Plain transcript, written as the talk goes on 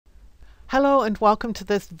Hello and welcome to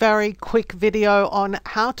this very quick video on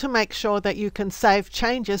how to make sure that you can save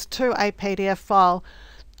changes to a PDF file.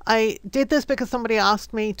 I did this because somebody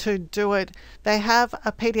asked me to do it. They have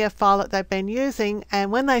a PDF file that they've been using,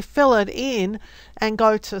 and when they fill it in and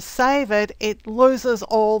go to save it, it loses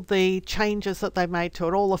all the changes that they've made to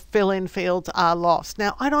it. All the fill-in fields are lost.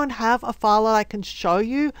 Now, I don't have a file that I can show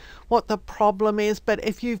you what the problem is, but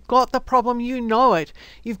if you've got the problem, you know it.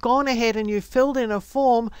 You've gone ahead and you've filled in a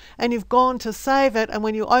form and you've gone to save it, and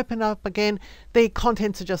when you open up again, the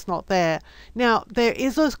contents are just not there. Now, there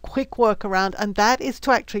is a quick workaround, and that is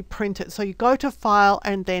to actually print it. So you go to File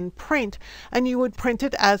and then Print, and you would print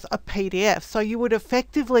it as a PDF. So you would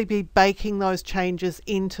effectively be baking those changes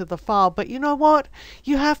into the file. But you know what?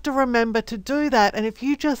 You have to remember to do that. And if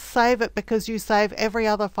you just save it because you save every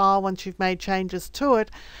other file once you've made changes to it,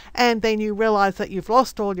 and then you realize that you've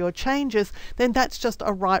lost all your changes, then that's just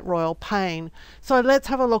a right royal pain. So let's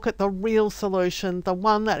have a look at the real solution, the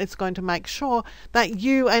one that is going to make sure that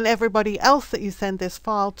you and everybody else that you send this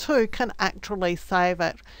file to can actually save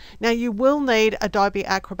it. Now, you will need Adobe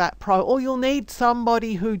Acrobat Pro, or you'll need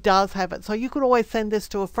somebody who does have it. So you could always send this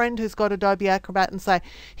to a friend who's got Adobe Acrobat and say,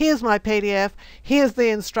 here's my PDF, here's the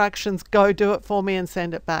instructions, go do it for me and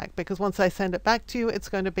send it back. Because once they send it back to you, it's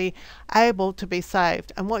going to be able to be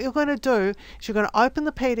saved. And what you're going to do is you're going to open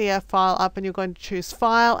the PDF file up, and you're going to choose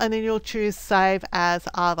File, and then you'll choose Save as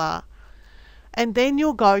Other. And then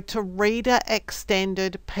you'll go to Reader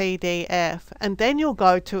Extended PDF, and then you'll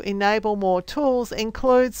go to Enable More Tools,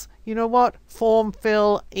 includes, you know what, Form,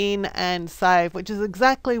 Fill, In and Save, which is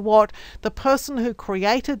exactly what the person who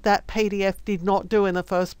created that PDF did not do in the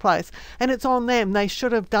first place. And it's on them. They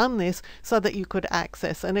should have done this so that you could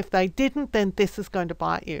access. And if they didn't, then this is going to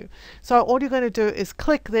bite you. So all you're going to do is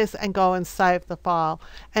click this and go and save the file.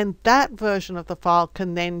 And that version of the file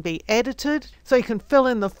can then be edited. So you can fill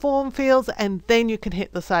in the form fields, and then you can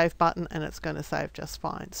hit the save button, and it's going to save just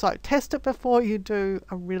fine. So test it before you do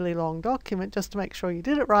a really long document just to make sure you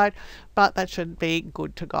did it right. But that should be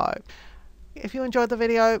good to go. If you enjoyed the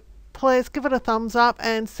video, please give it a thumbs up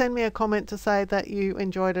and send me a comment to say that you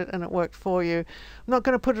enjoyed it and it worked for you. I'm not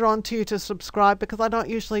going to put it on to you to subscribe because I don't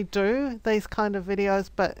usually do these kind of videos,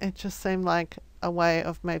 but it just seemed like a way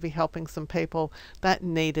of maybe helping some people that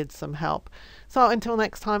needed some help. So until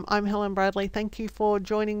next time, I'm Helen Bradley. Thank you for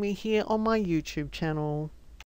joining me here on my YouTube channel.